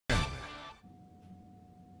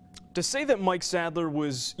To say that Mike Sadler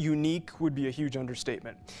was unique would be a huge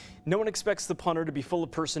understatement. No one expects the punter to be full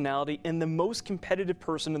of personality and the most competitive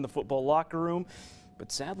person in the football locker room,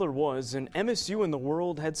 but Sadler was, and MSU in the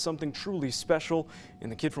world had something truly special in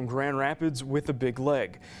the kid from Grand Rapids with a big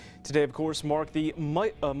leg. Today, of course, marked the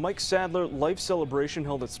Mike Sadler Life Celebration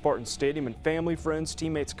held at Spartan Stadium, and family, friends,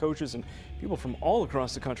 teammates, coaches, and people from all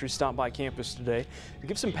across the country stopped by campus today to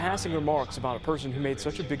give some passing remarks about a person who made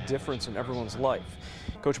such a big difference in everyone's life.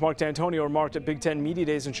 Coach Mark D'Antonio remarked at Big Ten Media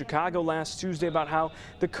Days in Chicago last Tuesday about how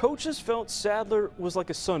the coaches felt Sadler was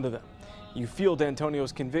like a son to them. You feel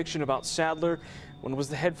D'Antonio's conviction about Sadler when it was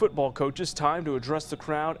the head football coach's time to address the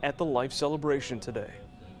crowd at the Life Celebration today.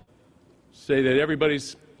 Say that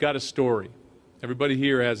everybody's got a story. Everybody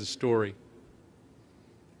here has a story.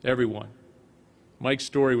 Everyone. Mike's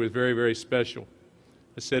story was very, very special.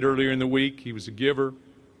 I said earlier in the week, he was a giver.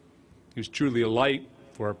 He was truly a light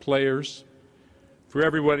for our players, for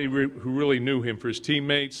everybody who really knew him, for his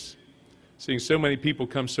teammates. Seeing so many people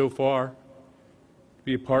come so far to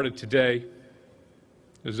be a part of today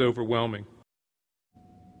is overwhelming.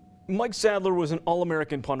 Mike Sadler was an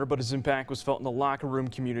All-American punter, but his impact was felt in the locker room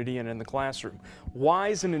community and in the classroom.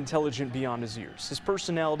 Wise and intelligent beyond his years, his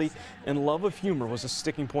personality and love of humor was a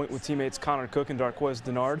sticking point with teammates Connor Cook and Darquez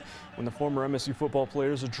Denard when the former MSU football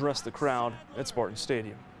players addressed the crowd at Spartan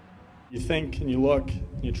Stadium. You think and you look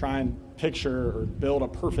and you try and picture or build a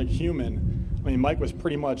perfect human. I mean, Mike was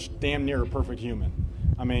pretty much damn near a perfect human.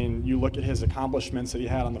 I mean, you look at his accomplishments that he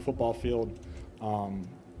had on the football field,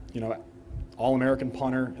 All-American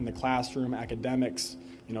punter in the classroom, academics,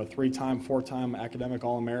 three-time, four-time academic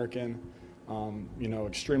All-American,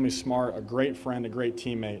 extremely smart, a great friend, a great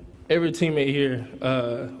teammate. Every teammate here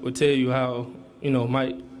would tell you how,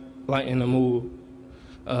 Mike lightened the mood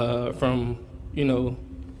from,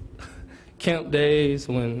 camp days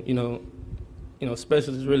when,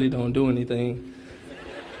 specialists really don't do anything.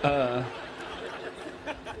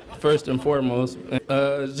 First and foremost,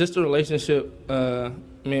 just the relationship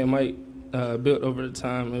me and Mike built over the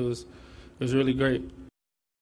time, it was really great.